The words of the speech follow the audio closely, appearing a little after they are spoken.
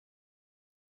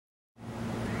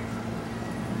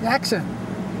The accent.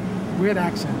 Weird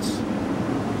accents.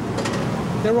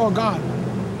 They're all gone.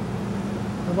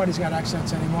 Nobody's got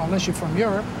accents anymore, unless you're from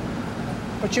Europe.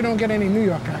 But you don't get any New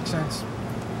York accents.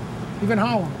 Even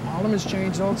Harlem. Harlem has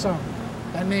changed also.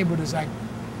 That neighborhood is like,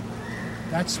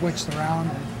 that switched around.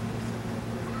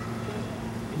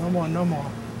 No more, no more.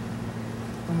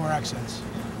 No more accents.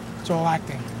 It's all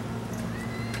acting.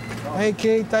 Hey,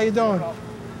 Keith, how you doing?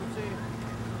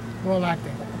 All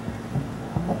acting.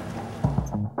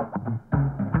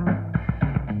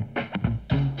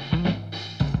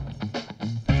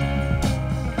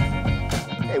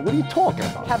 Hey, what are you talking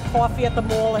about? Have coffee at the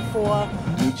mall at 4.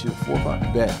 Meet you at 4 o'clock.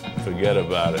 Bet. Forget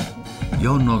about it.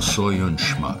 Yo no soy un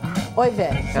schmuck. Oy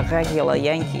vey. A regular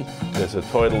Yankee. There's a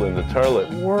turtle in the turlet.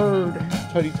 Word.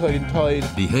 Tighty.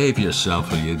 Behave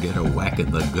yourself or you get a whack in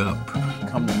the gup.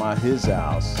 Come to his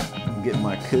house and get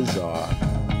my kizar.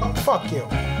 Oh, fuck you.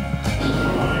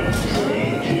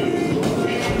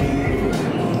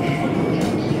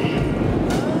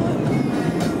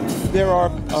 There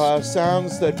are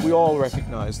sounds that we all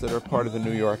recognize that are part of the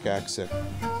New York accent.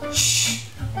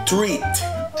 Street.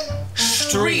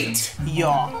 Street.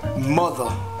 Your mother.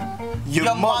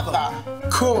 Your mother.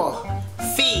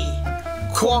 Coffee.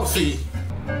 Coffee.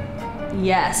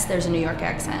 Yes, there's a New York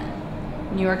accent.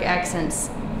 New York accent's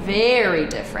very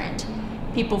different.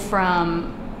 People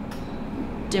from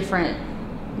different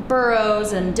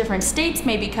boroughs and different states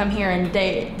maybe come here and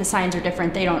the signs are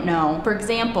different, they don't know. For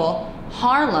example,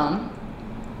 Harlem,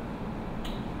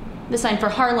 the sign for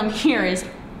Harlem here is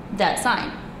that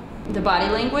sign. The body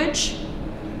language,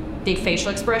 the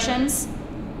facial expressions,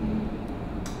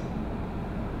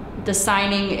 the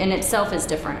signing in itself is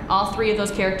different. All three of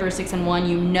those characteristics in one,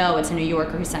 you know it's a New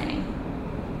Yorker who's signing.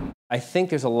 I think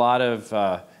there's a lot of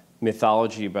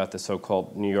mythology about the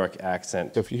so-called New York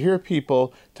accent. If you hear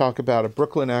people talk about a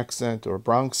Brooklyn accent or a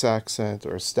Bronx accent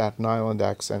or a Staten Island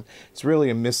accent, it's really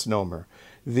a misnomer.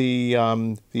 The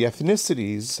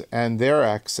ethnicities and their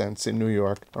accents in New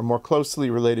York are more closely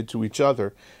related to each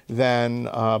other than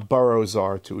boroughs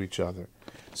are to each other.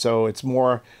 So it's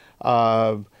more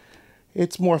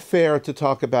fair to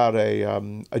talk about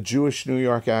a Jewish New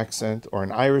York accent or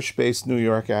an Irish-based New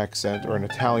York accent or an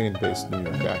Italian-based New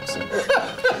York accent.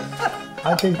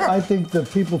 I think the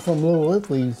people from Little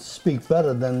Italy speak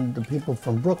better than the people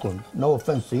from Brooklyn. No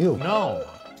offense to you. No.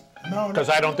 No, because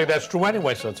I don't think that's true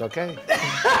anyway, so it's okay.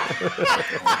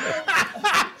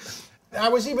 I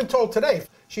was even told today,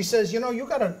 she says, you know, you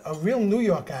got a real New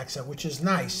York accent, which is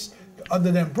nice,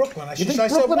 other than Brooklyn. I said,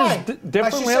 why?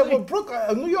 Different, she said, well, Brooklyn,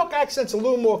 a New York accent's a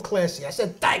little more classy. I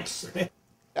said, thanks.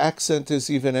 Accent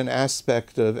is even an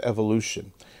aspect of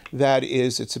evolution. That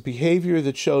is, it's a behavior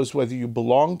that shows whether you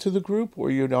belong to the group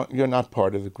or you're not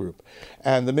part of the group.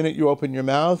 And the minute you open your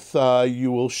mouth,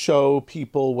 you will show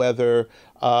people whether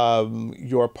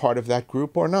you're part of that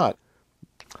group or not.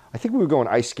 I think we were going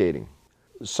ice skating.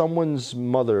 Someone's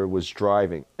mother was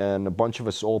driving, and a bunch of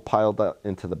us all piled out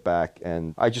into the back,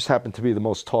 and I just happened to be the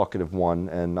most talkative one,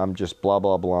 and I'm just blah,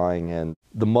 blah, blahing, and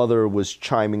the mother was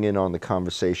chiming in on the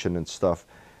conversation and stuff.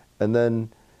 And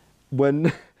then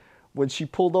when she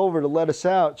pulled over to let us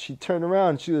out, she turned around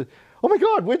and she was, oh my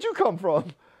God, where'd you come from?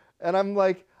 And I'm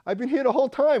like, I've been here the whole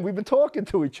time. We've been talking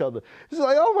to each other. She's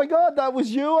like, oh my God, that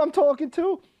was you I'm talking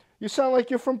to? You sound like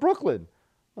you're from Brooklyn.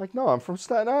 I'm like, no, I'm from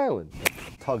Staten Island.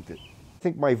 Tugged it. I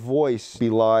think my voice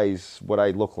belies what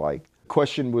I look like.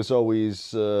 Question was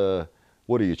always,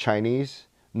 what are you, Chinese?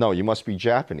 No, you must be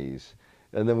Japanese.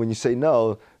 And then when you say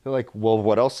no, they're like, well,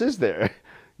 what else is there?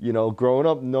 You know, growing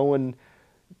up, no one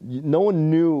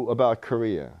knew about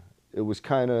Korea. It was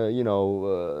kind of,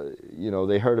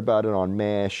 they heard about it on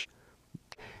MASH.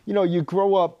 You know, you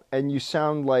grow up and you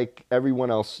sound like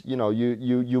everyone else. You know,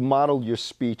 you model your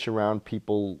speech around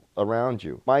people around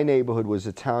you. My neighborhood was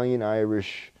Italian,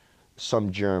 Irish,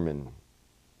 some German,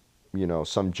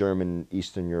 some German,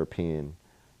 Eastern European.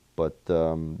 But,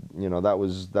 that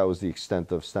was the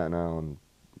extent of Staten Island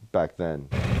back then.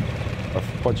 A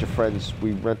bunch of friends,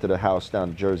 we rented a house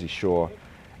down Jersey Shore,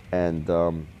 and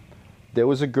there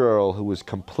was a girl who was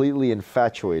completely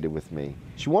infatuated with me.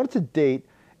 She wanted to date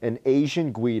an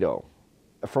Asian Guido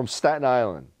from Staten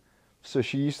Island. So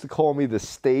she used to call me the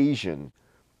Stasian.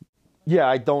 Yeah,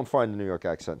 I don't find the New York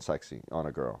accent sexy on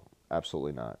a girl.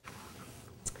 Absolutely not.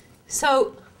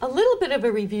 So a little bit of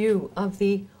a review of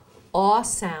the aw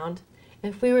sound.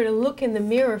 If we were to look in the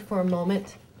mirror for a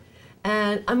moment,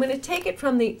 and I'm going to take it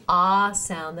from the ah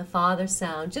sound, the father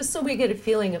sound, just so we get a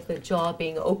feeling of the jaw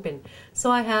being open.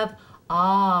 So I have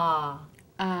ah.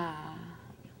 Ah.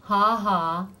 Ha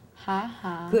ha. Ha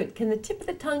ha. Good. Can the tip of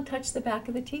the tongue touch the back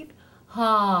of the teeth?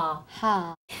 Ha.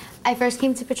 Ha. I first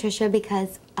came to Patricia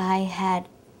because I had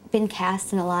been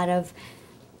cast in a lot of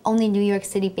only New York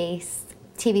City-based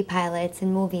TV pilots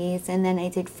and movies, and then I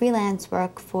did freelance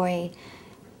work for a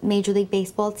Major League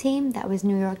Baseball team that was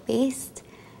New York-based,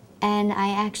 and I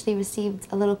actually received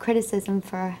a little criticism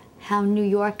for how New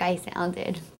York I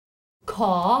sounded.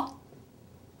 Caw.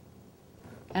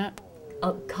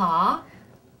 Caw.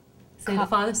 Say the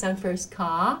father sound first.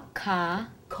 Caw. Caw.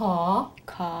 Caw.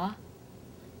 Caw.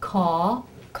 Caw.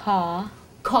 Caw.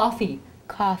 Coffee.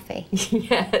 Coffee.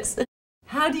 Yes.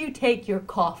 How do you take your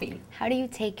coffee? How do you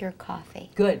take your coffee?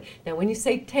 Good. Now when you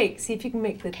say take, see if you can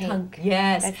make the Take. tongue.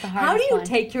 Yes. That's the How do hardest you one.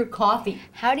 take your coffee?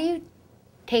 How do you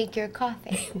take your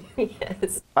coffee?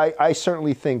 Yes. I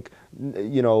certainly think,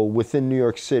 you know, within New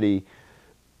York City,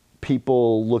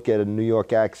 people look at a New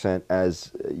York accent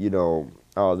as, you know,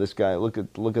 oh, this guy, look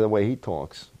at the way he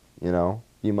talks, you know.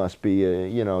 You must be,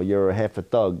 you know, you're a half a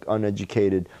thug,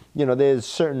 uneducated. You know, there's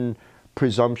certain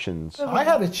presumptions. I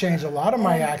had to change a lot of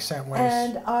my accent ways.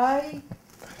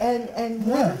 And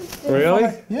Yeah.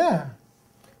 Really? Yeah.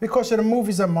 Because of the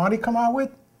movies that Marty come out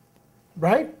with,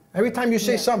 right? Every time you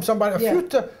say something, somebody,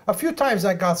 a few times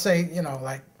like I'll say, you know,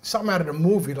 like something out of the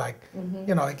movie, like,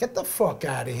 you know, like, get the fuck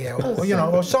out of here, or, you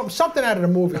know, or something out of the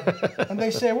movie. And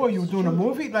they say, well, you were doing a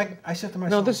movie? Like, I said to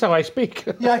myself, No, this is how I speak.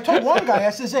 yeah, I told one guy, I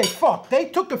says, hey, fuck, they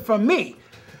took it from me.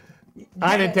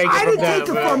 I didn't take it I from didn't take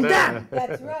it from them.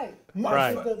 That's right.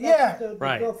 Right. The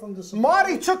Right. girl from the Sopranos.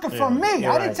 Marty took it from me.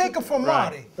 you're I didn't right. take it from Right.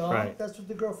 Marty. Dog, Right. That's what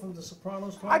the girl from the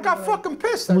Sopranos told I me, got right? fucking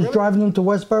pissed. I was really- driving them to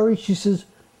Westbury. She says,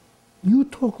 "You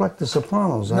talk like the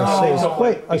Sopranos." And I say,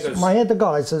 "Wait." I said, my head to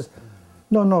God. I says,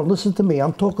 "No, listen to me.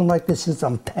 I'm talking like this since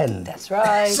I'm 10." That's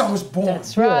right. So I was born.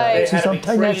 That's right. Yeah, since I'm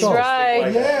 10 years old. That's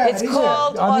right. Yeah, It's yeah.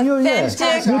 called I mean,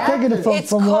 authentic. You're taking it It's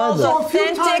from where I called live. So a few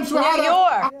authentic times New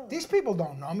York. These people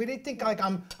don't know me. They think like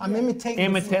I'm imitating.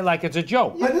 Imitate like it's a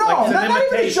joke. Yeah, no, Like it's an not even a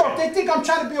imitation. joke. They think I'm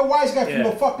trying to be a wise guy from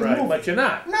a fucking right. movie. But you're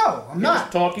not. No, I'm You're not.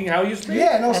 just talking how you speak.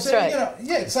 Yeah, no, That's so, right. you know,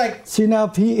 yeah, it's like, See,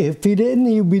 now, if he didn't,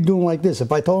 he'd be doing like this.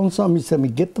 If I told him something, he'd tell me,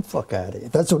 "Get the fuck out of here."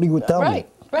 That's what he would tell Right.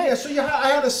 me. Right. yeah, so I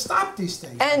had to stop these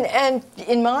things. And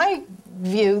in my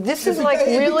view, this is like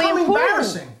It really become important.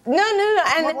 embarrassing. No.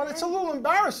 And Well, it's a little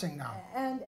embarrassing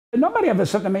now. Nobody ever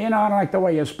said to me, you know, I don't like the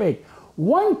way you speak.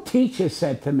 One teacher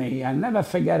said to me, I'll never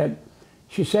forget it.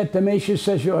 She said to me, she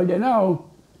says, you know,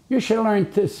 you should learn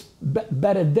this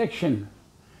better diction.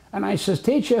 And I says,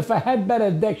 teacher, if I had better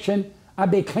diction,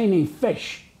 I'd be cleaning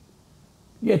fish.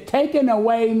 You're taking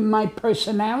away my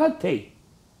personality.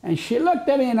 And she looked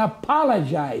at me and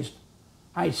apologized.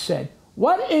 I said,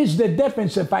 what is the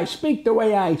difference if I speak the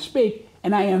way I speak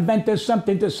and I invented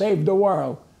something to save the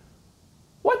world?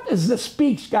 What does the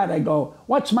speech gotta go?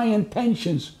 What's my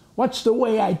intentions? What's the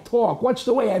way I talk? What's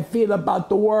the way I feel about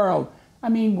the world? I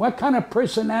mean, what kind of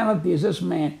personality is this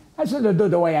man? Has nothing to do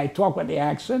with the way I talk with the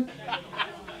accent.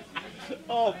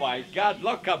 Oh my God,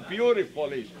 look how beautiful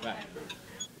he's back.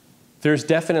 There's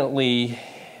definitely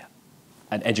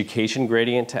an education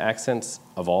gradient to accents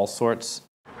of all sorts.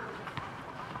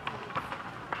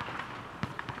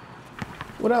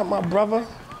 What up, my brother?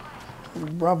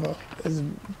 Brother is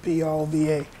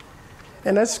B-O-V-A.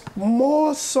 And that's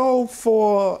more so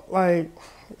for, like,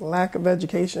 lack of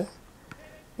education.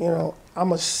 You know, I'm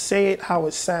going to say it how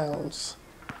it sounds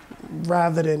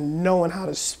rather than knowing how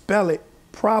to spell it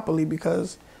properly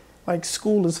because, like,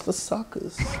 school is for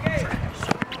suckers.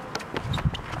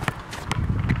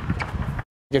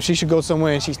 If she should go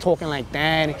somewhere and she's talking like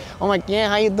that, I'm like, yeah,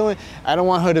 how you doing? I don't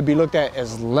want her to be looked at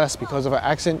as less because of her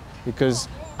accent, because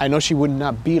I know she would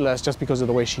not be less just because of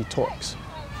the way she talks.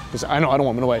 Because I don't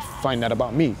want nobody to find that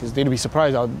about me, because they'd be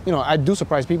surprised. I do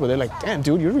surprise people. They're like, damn,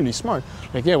 dude, you're really smart.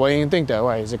 Like, yeah, why do you think that?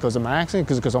 Why? Is it because of my accent?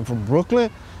 Because I'm from Brooklyn?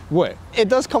 What? It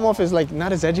does come off as like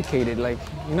not as educated. Like,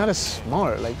 you're not as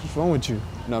smart. Like, what's wrong with you?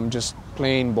 I'm just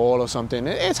playing ball or something.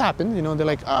 It's happened, you know. They're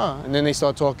like, and then they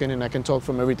start talking, and I can talk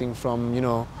from everything from, you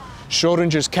know,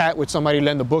 Schrodinger's cat, which somebody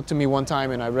lent a book to me one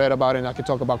time, and I read about it, and I could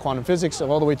talk about quantum physics,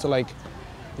 all the way to like,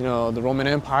 you know, the Roman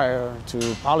Empire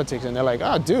to politics, and they're like,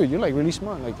 dude, you're like really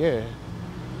smart. Like, yeah,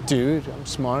 dude, I'm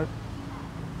smart.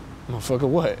 Motherfucker,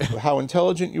 what? How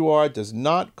intelligent you are does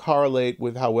not correlate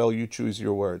with how well you choose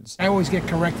your words. I always get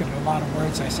corrected in a lot of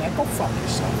words I say. Go fuck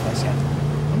yourself. I said,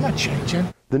 I'm not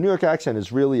changing. The New York accent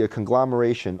is really a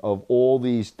conglomeration of all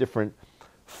these different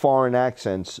foreign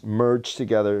accents merged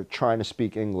together trying to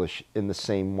speak English in the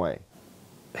same way.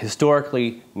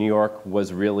 Historically, New York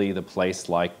was really the place,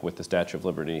 like with the Statue of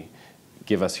Liberty,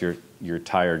 give us your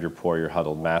tired, your poor, your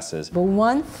huddled masses. But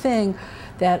one thing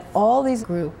that all these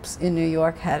groups in New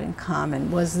York had in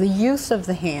common was the use of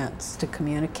the hands to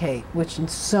communicate, which in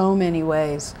so many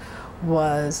ways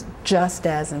was just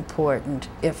as important,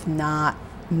 if not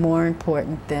more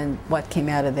important, than what came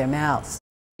out of their mouths.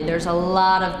 There's a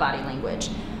lot of body language,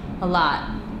 a lot.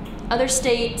 Other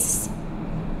states,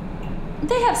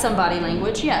 they have some body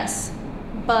language, yes,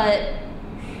 but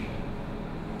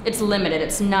it's limited.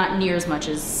 It's not near as much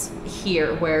as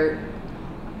here, where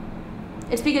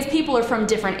it's because people are from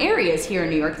different areas here in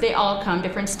New York. They all come,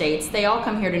 different states. They all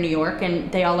come here to New York and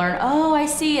they all learn, oh, I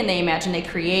see, and they imagine they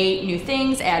create new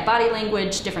things, add body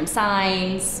language, different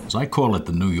signs. I call it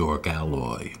the New York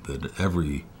alloy, that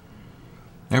every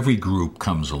group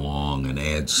comes along and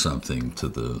adds something to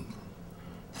the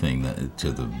thing,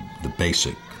 to the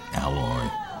basic alloy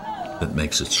that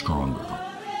makes it stronger.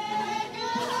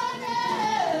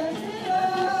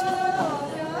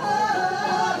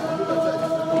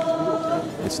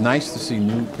 It's nice to see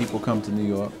new people come to New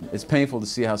York. It's painful to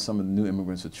see how some of the new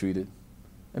immigrants are treated.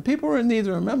 And people need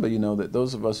to remember, you know, that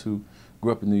those of us who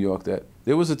grew up in New York, that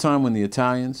there was a time when the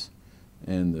Italians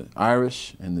and the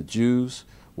Irish and the Jews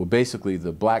were basically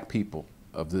the black people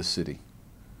of this city.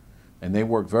 And they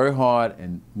worked very hard,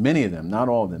 and many of them, not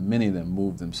all of them, many of them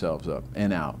moved themselves up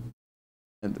and out.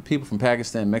 And the people from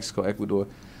Pakistan, Mexico, Ecuador,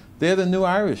 they're the new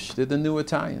Irish, they're the new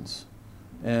Italians.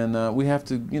 And we have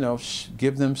to, you know,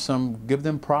 give them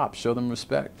props, show them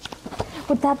respect.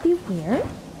 Would that be weird?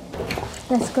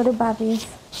 Let's go to Bobby's.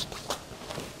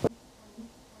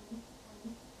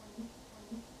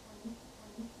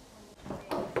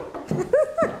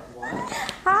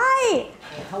 Hi.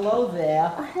 Hello there.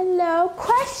 Hello.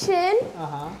 Question.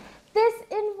 Uh-huh. This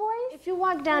invoice, if you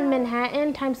walk down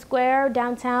Manhattan, Times Square,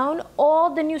 downtown,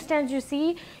 all the newsstands you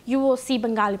see, you will see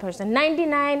Bengali person.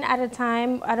 99 at a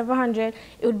time, out of 100,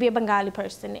 it would be a Bengali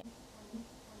person.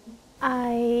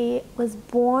 I was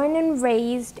born and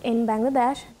raised in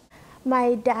Bangladesh.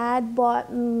 My dad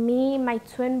bought me, my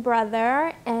twin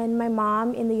brother, and my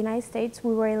mom in the United States.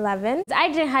 We were 11. I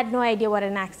had no idea what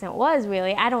an accent was,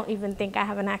 really. I don't even think I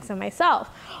have an accent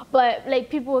myself. But like,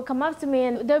 people would come up to me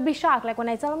and they'd be shocked. Like when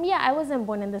I tell them, yeah, I wasn't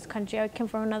born in this country, I came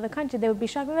from another country, they would be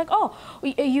shocked. They're like, oh,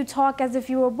 you talk as if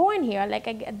you were born here. Like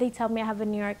they tell me I have a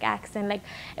New York accent. Like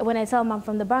when I tell them I'm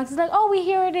from the Bronx, it's like, oh, we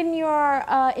hear it in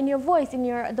your voice,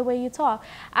 the way you talk.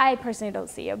 I personally don't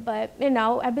see it, but you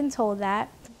know, I've been told that.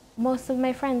 Most of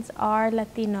my friends are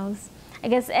Latinos, I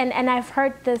guess, and I've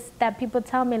heard this, that people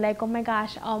tell me like, oh my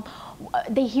gosh,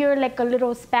 they hear like a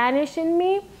little Spanish in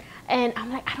me, and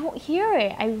I'm like, I don't hear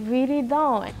it, I really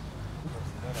don't.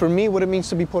 For me, what it means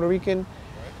to be Puerto Rican,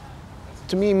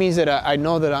 to me it means that I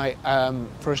know that I am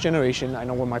first generation, I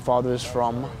know where my father is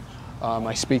from,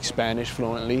 I speak Spanish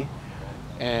fluently,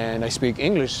 and I speak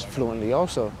English fluently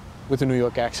also, with a New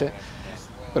York accent.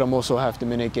 But I'm also half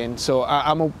Dominican. So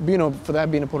for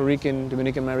that being a Puerto Rican,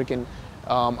 Dominican American,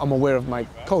 I'm aware of my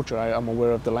culture. I'm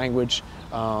aware of the language.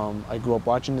 I grew up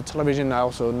watching the television. I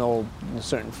also know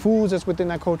certain foods that's within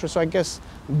that culture. So I guess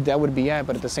that would be it.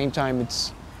 But at the same time,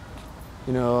 it's,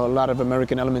 you know, a lot of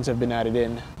American elements have been added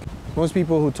in. Most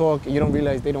people who talk, you don't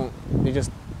realize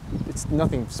it's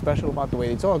nothing special about the way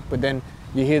they talk. But then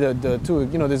you hear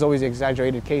you know, there's always the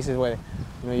exaggerated cases where,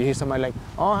 you know, you hear somebody like,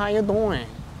 oh, how you doing?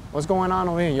 What's going on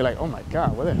over here? And you're like, oh my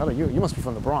God, where the hell are you? You must be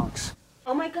from the Bronx.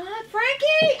 Oh my God,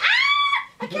 Frankie! Ah!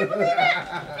 I can't believe it!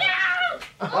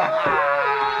 Yeah!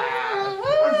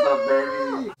 What's up,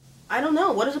 baby? I don't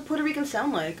know. What does a Puerto Rican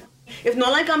sound like? It's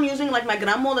not like I'm using like my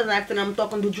grandmother's accent and I'm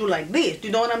talking to you like this. Do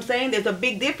you know what I'm saying? There's a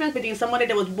big difference between somebody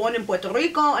that was born in Puerto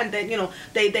Rico and then, you know,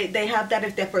 they have that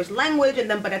as their first language, and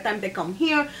then by the time they come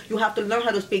here, you have to learn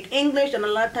how to speak English, and a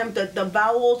lot of times the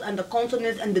vowels and the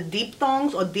consonants and the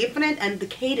diphthongs are different, and the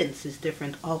cadence is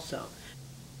different also.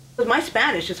 My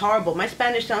Spanish is horrible. My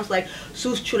Spanish sounds like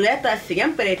sus chuletas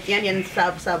siempre tienen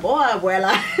sabor,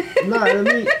 abuela. No,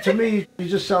 to me, you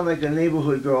just sound like a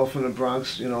neighborhood girl from the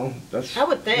Bronx. You know, that's. I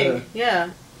would think,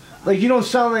 yeah. Like you don't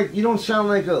sound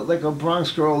like a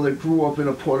Bronx girl that grew up in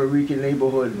a Puerto Rican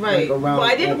neighborhood. Right. Like around well,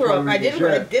 I didn't grow up. I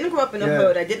didn't grow up in a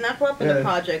hood. I did not grow up in a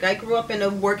project. I grew up in a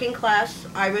working class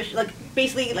Irish. Like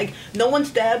basically, like no one's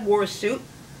dad wore a suit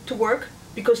to work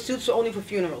because suits are only for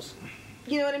funerals.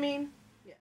 You know what I mean?